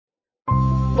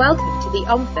Welcome to the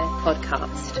OMFIF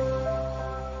podcast.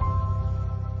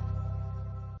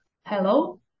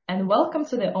 Hello, and welcome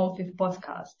to the OMFIF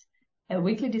podcast, a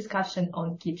weekly discussion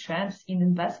on key trends in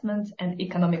investment and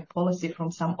economic policy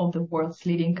from some of the world's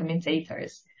leading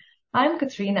commentators. I'm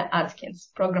Katrina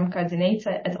Atkins, Program Coordinator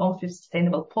at OMFIF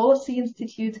Sustainable Policy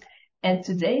Institute, and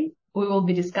today we will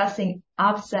be discussing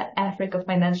ABSA Africa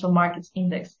Financial Markets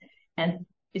Index, and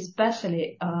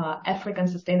especially African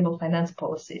sustainable finance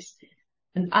policies.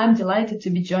 And I'm delighted to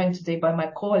be joined today by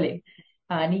my colleague,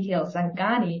 Nikhil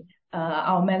Sangani,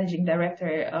 our Managing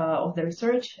Director of the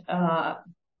research.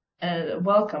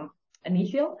 Welcome,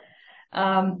 Nikhil.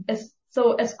 As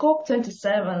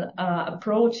COP27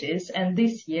 approaches, and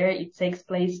this year it takes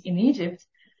place in Egypt,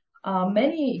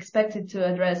 many expected to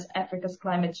address Africa's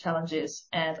climate challenges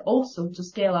and also to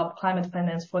scale up climate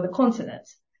finance for the continent.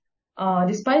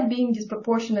 Despite being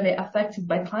disproportionately affected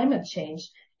by climate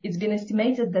change, it's been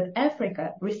estimated that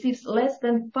Africa receives less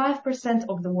than 5%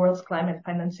 of the world's climate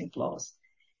financing flows.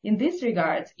 In this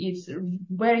regard, it's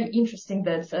very interesting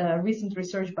that recent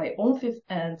research by OMFIF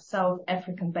and South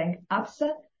African bank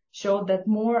ABSA showed that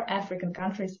more African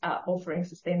countries are offering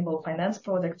sustainable finance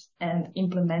products and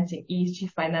implementing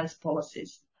ESG finance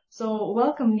policies. So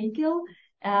welcome, Nikhil.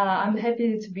 I'm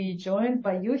happy to be joined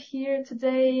by you here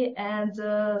today. And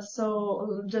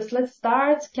so just let's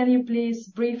start. Can you please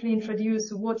briefly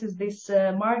introduce what is this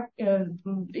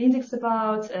index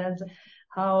about, and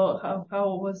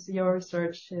how was your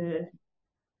research?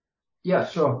 Yeah,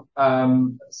 sure.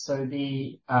 So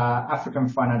the African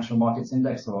Financial Markets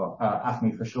Index, or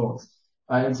AFMI for short,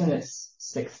 it's in its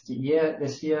sixth year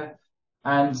this year.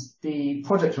 And the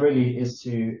project really is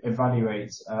to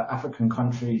evaluate African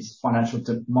countries' financial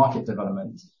market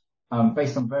development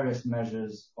based on various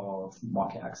measures of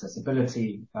market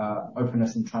accessibility,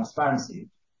 openness and transparency.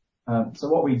 So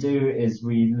what we do is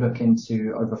we look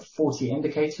into over 40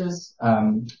 indicators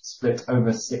split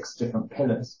over 6 different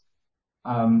pillars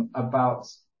about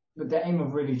the aim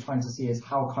of really trying to see is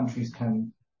how countries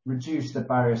can reduce the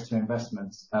barriers to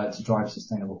investment to drive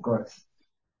sustainable growth.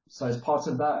 So as part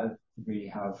of that,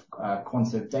 we have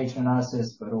quantitative data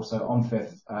analysis, but also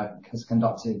OMFIF has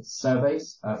conducted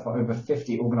surveys for over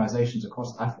 50 organizations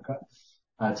across Africa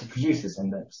to produce this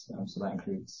index. So that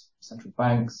includes central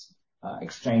banks,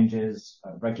 exchanges,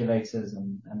 regulators,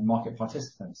 and market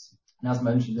participants. And as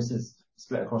mentioned, this is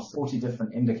split across 40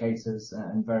 different indicators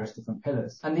and various different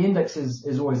pillars. And the index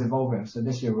is always evolving. So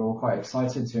this year we're all quite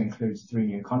excited to include 3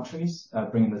 new countries,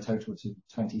 bringing the total to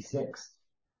 26.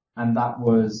 And that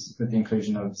was with the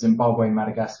inclusion of Zimbabwe,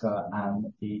 Madagascar,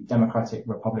 and the Democratic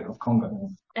Republic of Congo.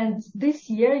 And this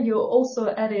year you also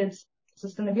added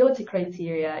sustainability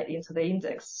criteria into the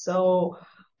index. So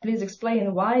please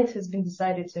explain why it has been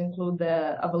decided to include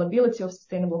the availability of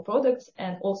sustainable products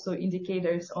and also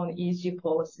indicators on ESG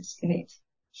policies in it.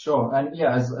 Sure. And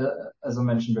yeah, as I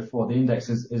mentioned before, the index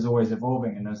is always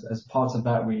evolving. And as part of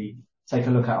that, we take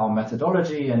a look at our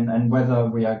methodology and whether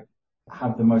we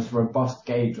have the most robust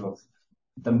gauge of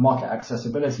the market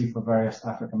accessibility for various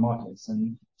African markets.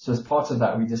 And so as part of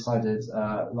that, we decided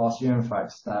last year, in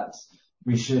fact, that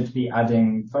we should be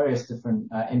adding various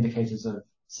different indicators of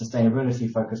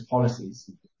sustainability-focused policies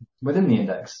within the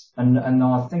index. And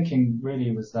our thinking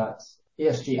really was that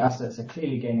ESG assets are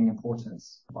clearly gaining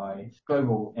importance by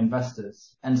global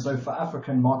investors. And so for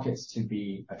African markets to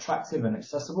be attractive and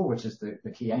accessible, which is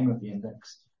the key aim of the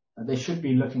index, they should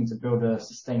be looking to build a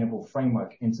sustainable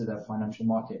framework into their financial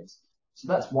markets. So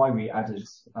that's why we added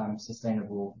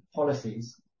sustainable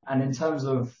policies. And in terms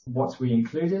of what we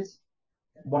included,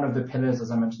 one of the pillars,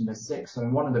 as I mentioned, there's 6. So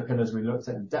in one of the pillars, we looked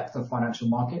at the depth of financial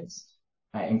markets,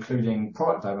 including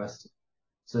product diversity.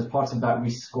 So as part of that, we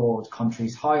scored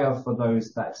countries higher for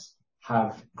those that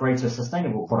have greater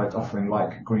sustainable product offering,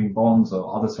 like green bonds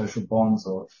or other social bonds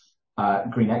or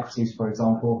green equities, for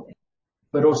example.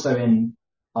 But also in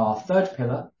our third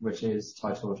pillar, which is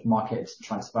titled Market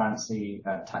Transparency,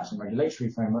 Tax and Regulatory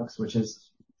Frameworks, which is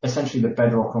essentially the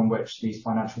bedrock on which these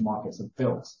financial markets are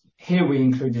built. Here we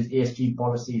included ESG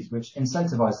policies which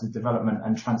incentivize the development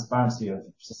and transparency of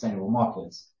sustainable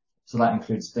markets. So that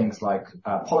includes things like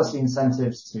policy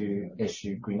incentives to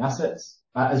issue green assets,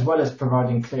 as well as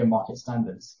providing clear market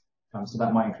standards. So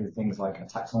that might include things like a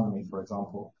taxonomy, for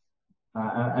example.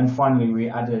 And finally, we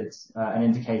added an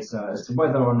indicator as to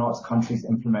whether or not countries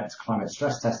implement climate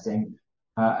stress testing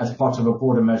as part of a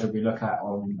broader measure we look at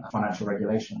on financial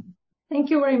regulation. Thank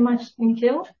you very much,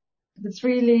 Nikhil. It's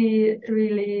really,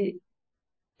 really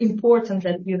important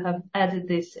that you have added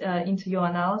this into your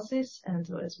analysis. And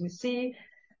as we see,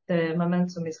 the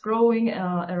momentum is growing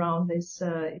around these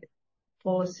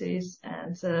policies.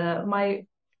 And my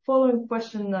following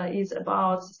question is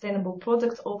about sustainable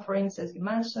product offerings, as you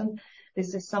mentioned.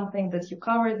 This is something that you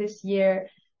covered this year.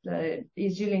 The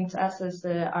ESG-linked assets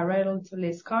are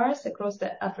relatively scarce across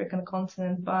the African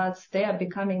continent, but they are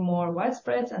becoming more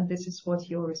widespread, and this is what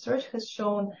your research has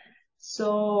shown.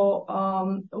 So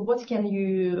what can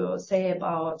you say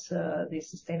about the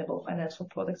sustainable financial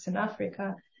products in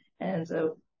Africa? And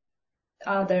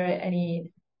are there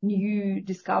any new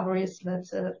discoveries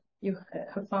that you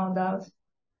have found out?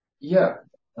 Yeah,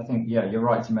 I think, you're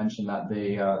right to mention that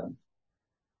the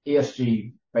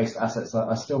ESG-based assets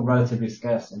are still relatively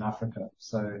scarce in Africa.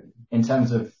 So in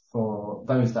terms of for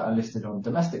those that are listed on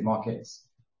domestic markets,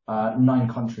 9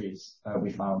 countries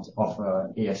we found offer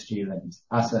ESG-linked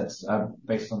assets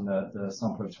based on the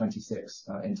sample of 26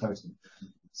 in total.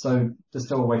 So there's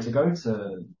still a way to go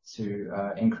to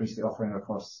increase the offering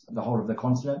across the whole of the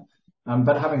continent.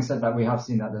 But having said that, we have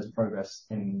seen that there's progress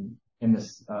in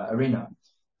this arena.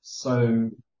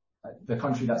 So the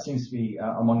country that seems to be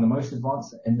among the most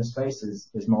advanced in this space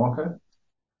is Morocco.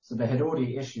 So they had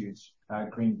already issued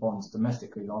green bonds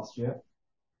domestically last year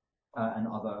and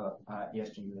other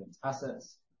ESG-linked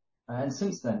assets. And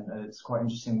since then, it's quite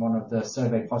interesting. One of the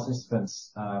survey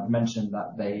participants mentioned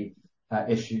that they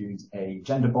issued a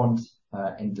gender bond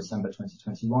in December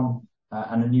 2021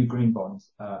 and a new green bond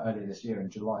earlier this year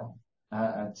in July,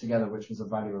 together, which was a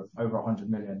value of over $100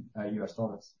 million US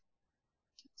dollars.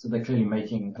 So they're clearly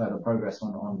making further progress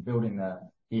on building their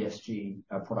ESG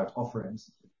product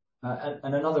offerings.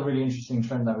 And another really interesting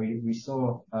trend that we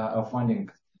saw, a finding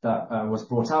that was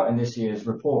brought out in this year's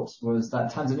report, was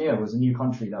that Tanzania was a new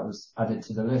country that was added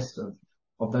to the list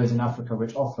of those in Africa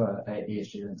which offer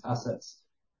ESG-linked assets.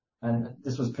 And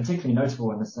this was particularly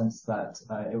notable in the sense that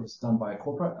it was done by a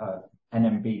corporate,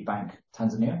 NMB Bank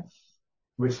Tanzania,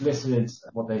 which listed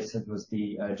what they said was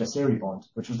the Jasiri bond,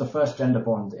 which was the first gender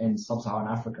bond in sub-Saharan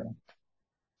Africa,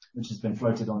 which has been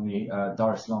floated on the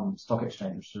Dar es Salaam Stock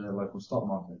Exchange, which is their local stock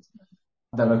market,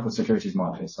 their local securities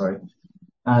market, sorry.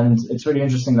 And it's really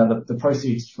interesting that the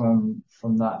proceeds from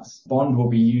that bond will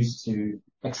be used to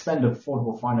extend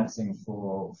affordable financing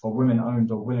for women-owned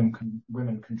or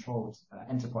women-controlled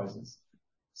enterprises.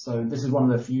 So this is one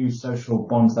of the few social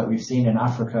bonds that we've seen in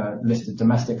Africa listed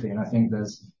domestically, and I think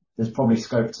there's probably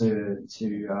scope to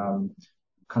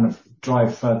kind of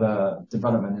drive further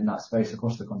development in that space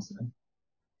across the continent.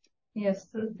 Yes,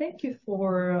 so thank you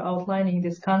for outlining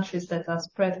these countries that are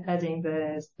spearheading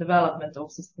the development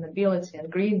of sustainability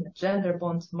and green gender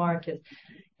bond market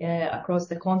across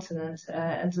the continent.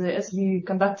 And as you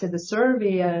conducted the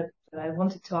survey, I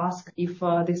wanted to ask if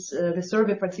the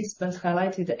survey participants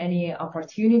highlighted any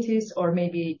opportunities or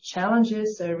maybe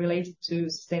challenges related to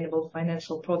sustainable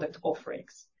financial product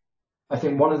offerings. I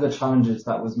think one of the challenges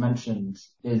that was mentioned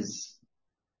is,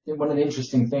 one of the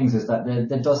interesting things is that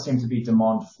there does seem to be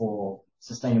demand for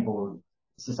sustainable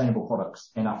products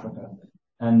in Africa.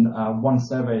 And one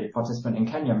survey participant in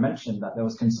Kenya mentioned that there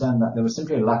was concern that there was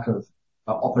simply a lack of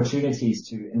opportunities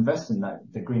to invest in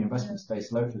the green investment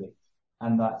space locally,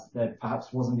 and that there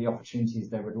perhaps wasn't the opportunities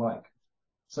they would like.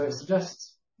 So it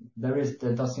suggests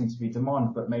there does seem to be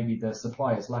demand, but maybe the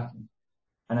supply is lacking.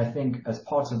 And I think as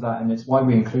part of that, and it's why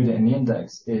we include it in the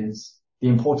index, is the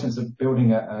importance of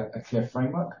building a clear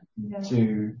framework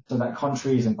so that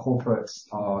countries and corporates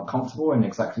are comfortable in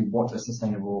exactly what a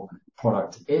sustainable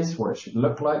product is, what it should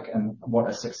look like, and what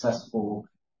a successful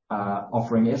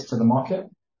offering is to the market,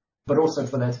 but also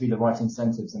for there to be the right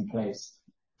incentives in place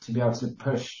to be able to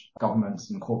push governments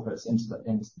and corporates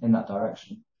in that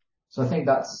direction. So I think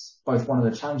that's both one of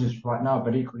the challenges right now,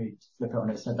 but equally, to flip it on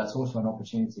its head, that's also an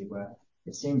opportunity where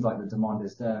it seems like the demand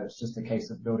is there. It's just a case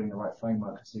of building the right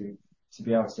framework to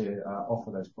be able to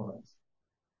offer those products.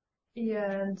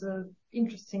 Yeah, and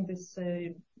interesting this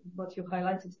what you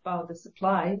highlighted about the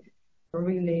supply.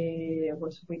 Really,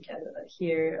 what we can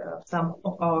hear some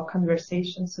of our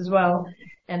conversations as well,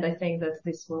 and I think that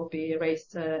this will be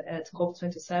raised at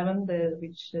COP27,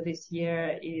 which this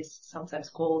year is sometimes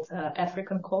called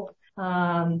African COP.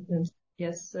 And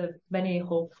yes, many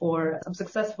hope for some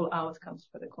successful outcomes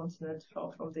for the continent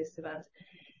from this event.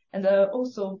 And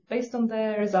also, based on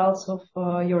the results of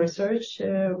your research,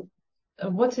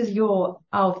 what is your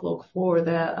outlook for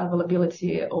the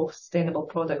availability of sustainable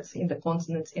products in the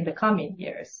continent in the coming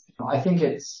years? I think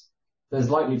there's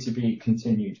likely to be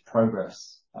continued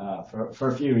progress for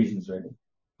a few reasons, really.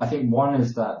 I think one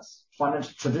is that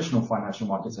traditional financial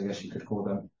markets, I guess you could call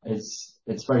them,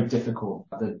 it's very difficult.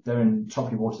 They're in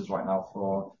choppy waters right now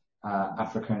for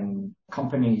African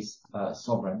companies,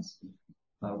 sovereigns.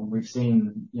 We've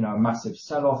seen, a massive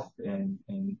sell-off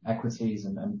in equities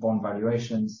and bond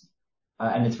valuations.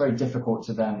 and it's very difficult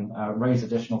to then raise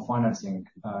additional financing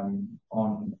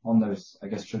on those, I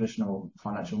guess, traditional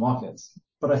financial markets.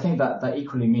 But I think that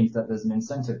equally means that there's an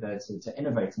incentive there to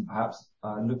innovate and perhaps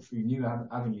look through new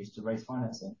avenues to raise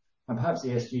financing. And perhaps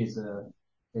ESG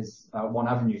is one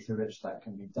avenue through which that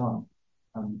can be done,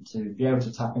 to be able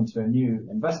to tap into a new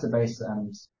investor base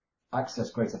and access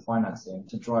greater financing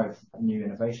to drive new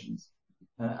innovations.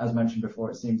 As mentioned before,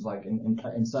 it seems like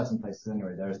in certain places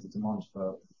anyway, there is the demand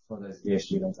for those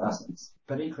ESG-linked assets.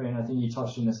 But equally, and I think you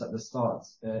touched on this at the start,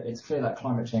 it's clear that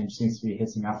climate change seems to be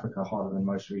hitting Africa harder than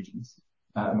most regions,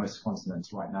 most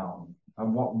continents right now.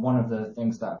 One of the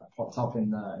things that popped up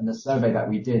in the survey that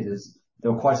we did is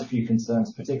there were quite a few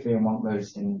concerns, particularly among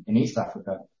those in East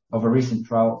Africa, of a recent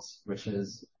drought, which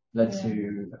has led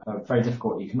to very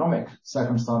difficult economic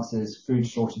circumstances, food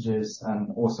shortages,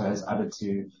 and also has added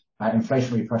to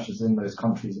inflationary pressures in those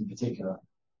countries in particular.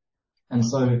 And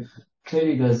so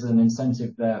clearly there's an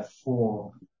incentive there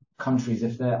for countries,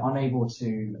 if they're unable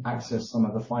to access some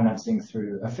of the financing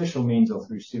through official means or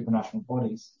through supranational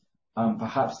bodies,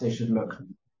 perhaps they should look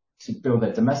to build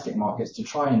their domestic markets to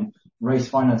try and raise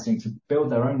financing to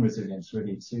build their own resilience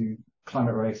really to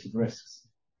climate-related risks.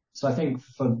 So I think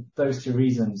for those two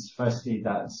reasons, firstly,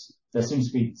 that there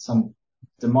seems to be some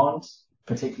demand,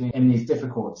 particularly in these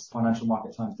difficult financial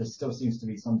market times. There still seems to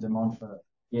be some demand for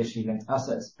ESG-linked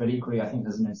assets, but equally, I think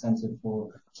there's an incentive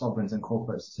for sovereigns and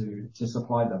corporates to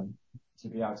supply them, to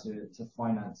be able to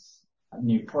finance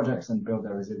new projects and build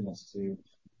their resilience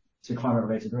to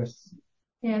climate-related risks.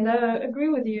 Yeah, and I agree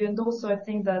with you. And also, I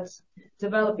think that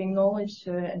developing knowledge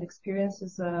and experience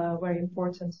is very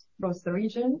important across the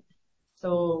region.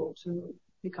 So to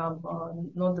become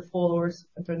not the followers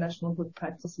of international good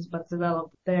practices, but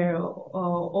develop their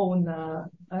own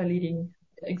leading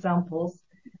examples.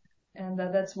 And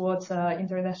that's what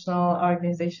international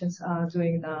organizations are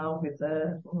doing now with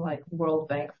like World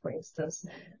Bank, for instance.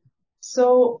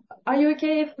 So are you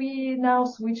okay if we now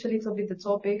switch a little bit the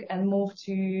topic and move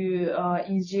to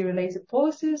ESG related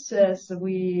policies? As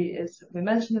we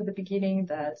mentioned at the beginning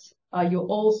that you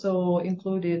also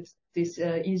included this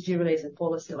ESG related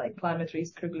policy like climate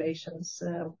risk regulations,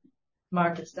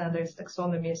 market standards,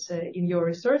 taxonomies in your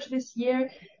research this year.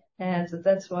 And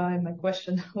that's why my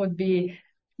question would be,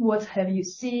 what have you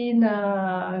seen?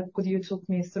 Could you talk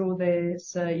me through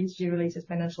this ESG-related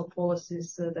financial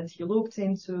policies that you looked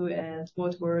into, and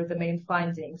what were the main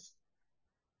findings?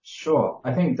 Sure.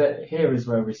 I think that here is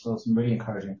where we saw some really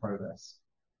encouraging progress.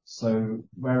 So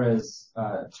whereas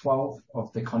 12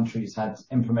 of the countries had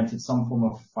implemented some form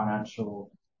of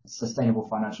sustainable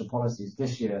financial policies,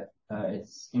 this year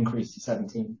it's increased to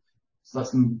 17. So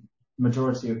that's the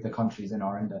majority of the countries in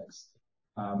our index.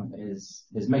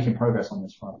 Is making progress on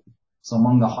this front. So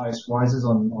among the highest rises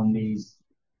on these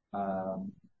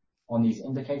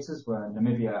indicators were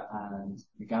Namibia and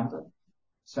Uganda.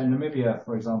 So in Namibia,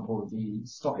 for example, the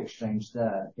stock exchange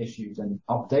there issued an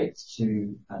update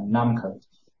to NAMCode,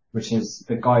 which is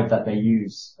the guide that they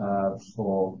use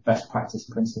for best practice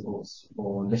principles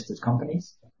for listed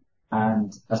companies.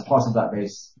 And as part of that, they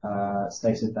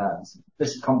stated that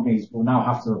listed companies will now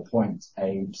have to appoint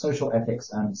a social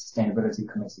ethics and sustainability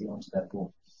committee onto their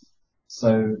board.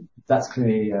 So that's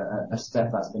clearly a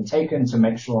step that's been taken to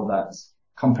make sure that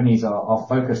companies are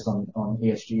focused on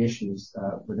ESG issues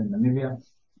within Namibia.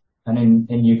 And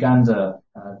in Uganda,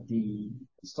 the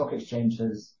stock exchange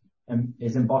is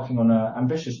embarking on an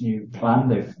ambitious new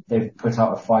plan. They've put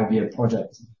out a 5-year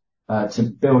project to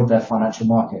build their financial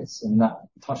markets, and that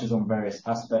touches on various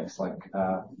aspects like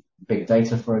big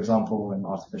data, for example, and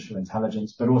artificial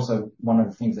intelligence. But also one of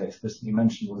the things they explicitly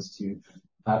mentioned was to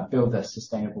build their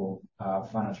sustainable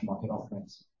financial market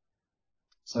offerings.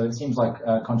 So it seems like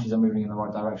countries are moving in the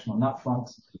right direction on that front.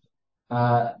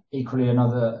 Equally,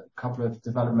 another couple of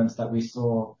developments that we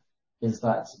saw is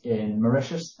that in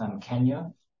Mauritius and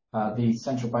Kenya, the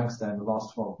central banks there in the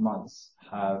last 12 months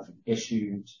have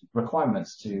issued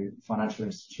requirements to financial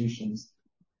institutions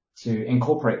to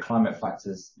incorporate climate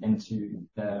factors into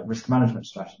their risk management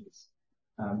strategies.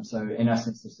 So in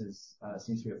essence, this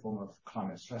seems to be a form of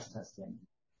climate stress testing.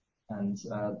 And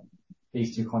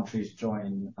these two countries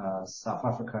join South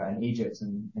Africa and Egypt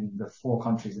in the 4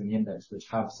 countries in the index which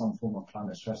have some form of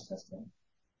climate stress testing,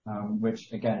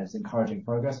 which again is encouraging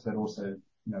progress, but also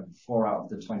 4 out of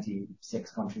the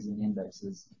 26 countries in the index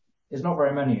is not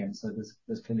very many, and so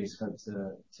there's clearly scope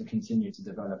to continue to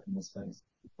develop in this space.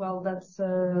 Well, that's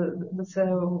a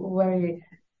very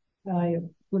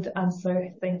good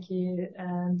answer. Thank you.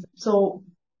 And so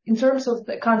in terms of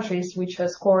the countries which have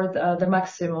scored the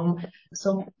maximum,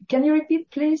 so can you repeat,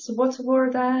 please, what were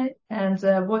they and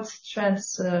what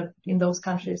trends in those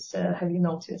countries have you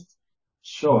noticed?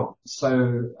 Sure.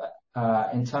 So,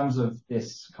 in terms of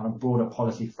this kind of broader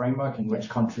policy framework in which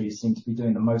countries seem to be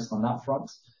doing the most on that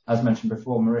front, as mentioned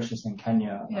before, Mauritius and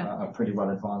Kenya are pretty well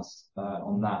advanced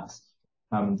on that.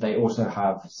 They also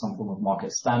have some form of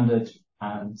market standard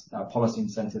and policy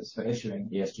incentives for issuing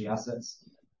ESG assets.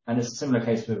 And it's a similar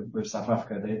case with South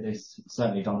Africa. They've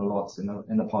certainly done a lot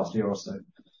in the past year or so.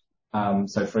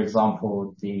 So, for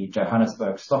example, the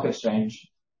Johannesburg Stock Exchange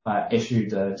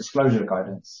issued a disclosure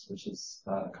guidance, which is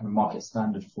kind of market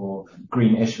standard for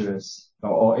green issuers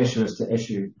or issuers to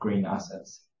issue green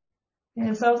assets.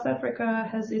 And South Africa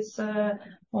has its own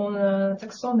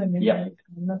taxonomy, if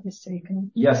I'm not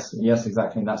mistaken. Yes,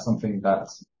 exactly. And that's something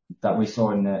that we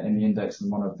saw in the index,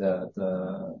 and one of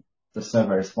the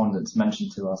survey respondents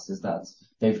mentioned to us is that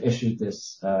they've issued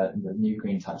this the new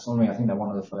green taxonomy. I think they're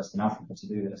one of the first in Africa to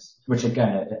do this, which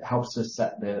again it helps to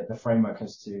set the framework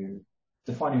as to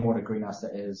defining what a green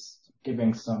asset is,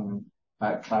 giving some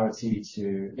clarity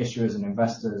to issuers and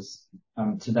investors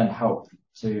to then help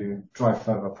to drive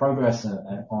further progress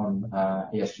on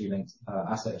ESG-linked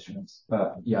asset issuance.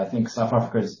 But yeah, I think South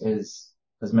Africa is,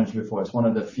 as mentioned before, it's one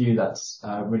of the few that's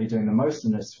really doing the most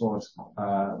and has scored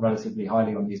relatively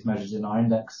highly on these measures in our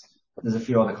index. There's a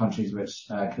few other countries which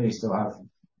clearly still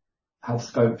have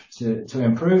scope to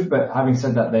improve. But having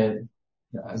said that, they're,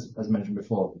 as mentioned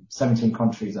before, 17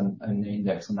 countries in the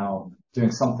index are now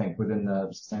doing something within the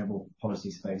sustainable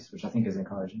policy space, which I think is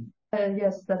encouraging.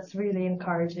 Yes, that's really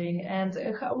encouraging. And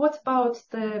what about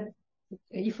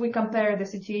if we compare the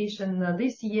situation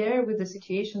this year with the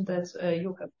situation that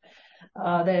you have,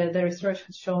 the research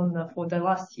has shown for the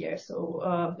last year.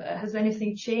 So has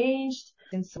anything changed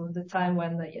since the time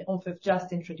when the OMFIF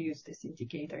just introduced these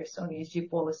indicators on ESG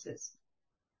policies?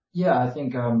 Yeah, I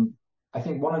think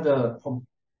probably one of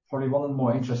the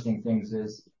more interesting things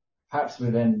is perhaps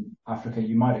within Africa,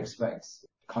 you might expect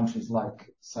countries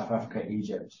like South Africa,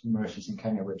 Egypt, Mauritius and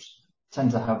Kenya, which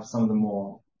tend to have some of the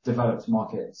more developed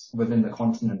markets within the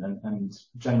continent and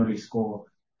generally score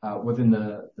within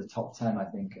the top 10, I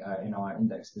think, in our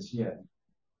index this year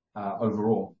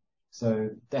overall. So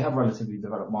they have relatively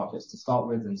developed markets to start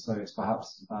with, and so it's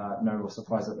perhaps no real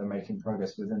surprise that they're making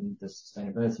progress within the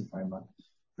sustainability framework.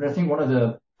 But I think one of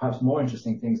the perhaps more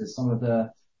interesting things is some of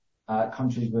the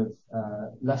countries with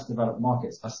less developed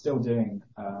markets are still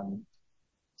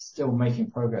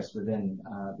making progress within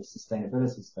the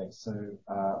sustainability space. So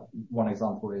one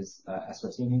example is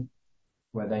Eswatini,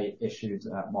 where they issued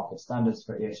market standards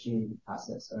for ESG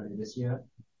assets earlier this year.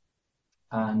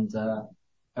 And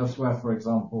elsewhere, for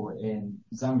example, in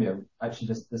Zambia, actually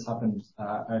this happened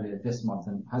earlier this month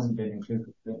and hasn't been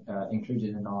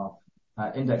included in our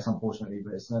index, unfortunately,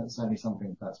 but it's certainly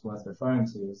something that's worth referring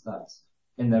to, is that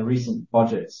in their recent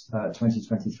budgets,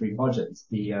 2023 budgets,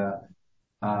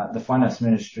 the finance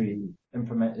ministry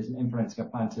is implementing a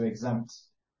plan to exempt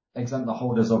the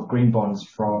holders of green bonds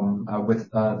from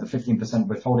with the 15%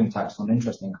 withholding tax on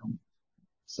interest income.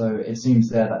 So it seems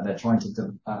there that they're trying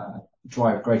to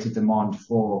drive greater demand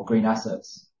for green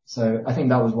assets. So I think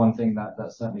that was one thing that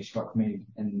certainly struck me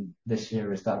in this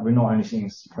year, is that we're not only seeing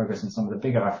progress in some of the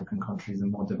bigger African countries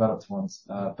and more developed ones,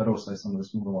 but also some of the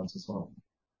smaller ones as well.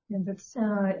 And that's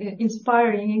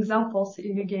inspiring examples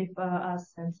you gave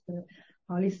us and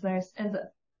our listeners. And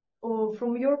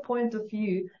from your point of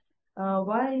view,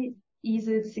 why is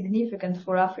it significant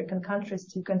for African countries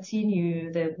to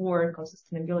continue their work on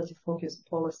sustainability-focused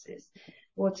policies?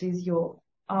 What is your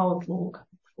outlook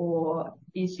for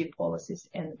ESG policies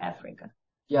in Africa?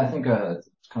 Yeah, I think I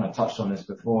kind of touched on this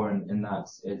before in that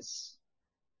it's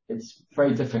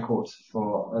very difficult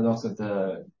for a lot of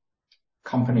the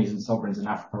companies and sovereigns in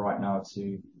Africa right now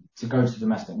to go to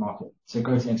international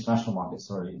markets,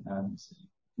 and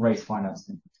raise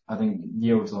financing. I think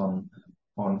yields on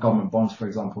government bonds, for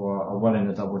example, are well in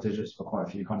the double digits for quite a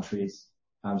few countries.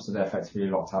 So they're effectively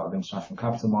locked out of international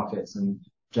capital markets, and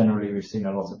generally we've seen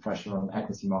a lot of pressure on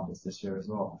equity markets this year as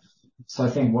well. So I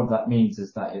think what that means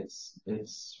is that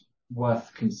it's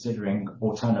worth considering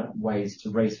alternate ways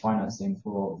to raise financing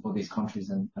for these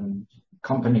countries and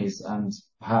companies, and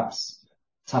perhaps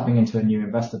tapping into a new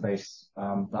investor base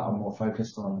that are more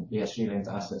focused on ESG-linked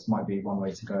assets might be one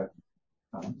way to go.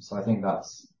 So I think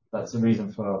that's a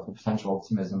reason for potential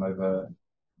optimism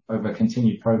over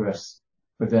continued progress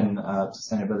within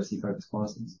sustainability-focused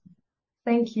policies.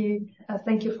 Thank you.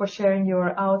 Thank you for sharing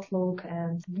your outlook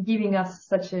and giving us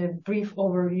such a brief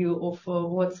overview of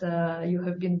what you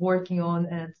have been working on.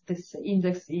 And this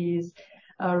index is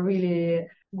really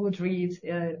good read.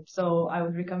 So I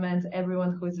would recommend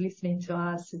everyone who is listening to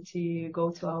us to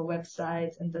go to our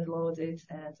website and download it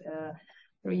and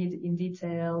read in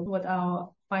detail what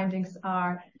our findings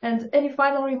are. And any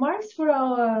final remarks for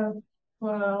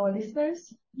our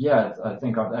listeners? Yeah, I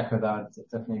think I'd echo that.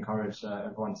 Definitely encourage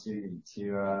everyone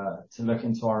to look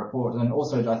into our report, and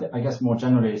also I guess more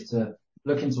generally is to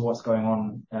look into what's going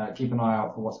on. Keep an eye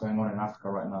out for what's going on in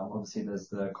Africa right now. Obviously, there's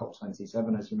the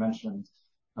COP27, as you mentioned,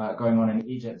 going on in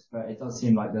Egypt, but it does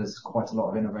seem like there's quite a lot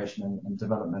of innovation and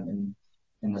development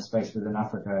in the space within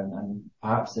Africa, and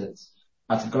perhaps it's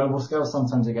at a global scale.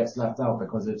 Sometimes it gets left out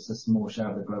because it's a small share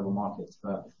of the global market,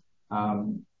 but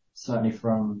certainly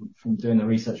from doing the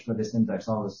research for this index,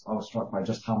 I was struck by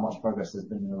just how much progress there's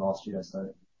been in the last year.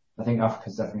 So I think Africa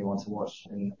is definitely one to watch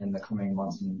in the coming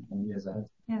months and years ahead.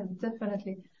 Yeah,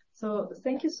 definitely. So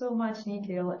thank you so much,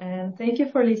 Nikhil, and thank you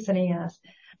for listening us.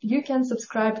 You can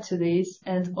subscribe to this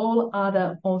and all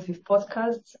other OnFIF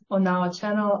podcasts on our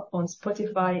channel on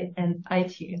Spotify and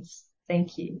iTunes.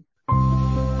 Thank you.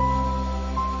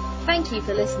 Thank you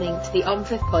for listening to the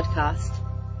OnFIF podcast.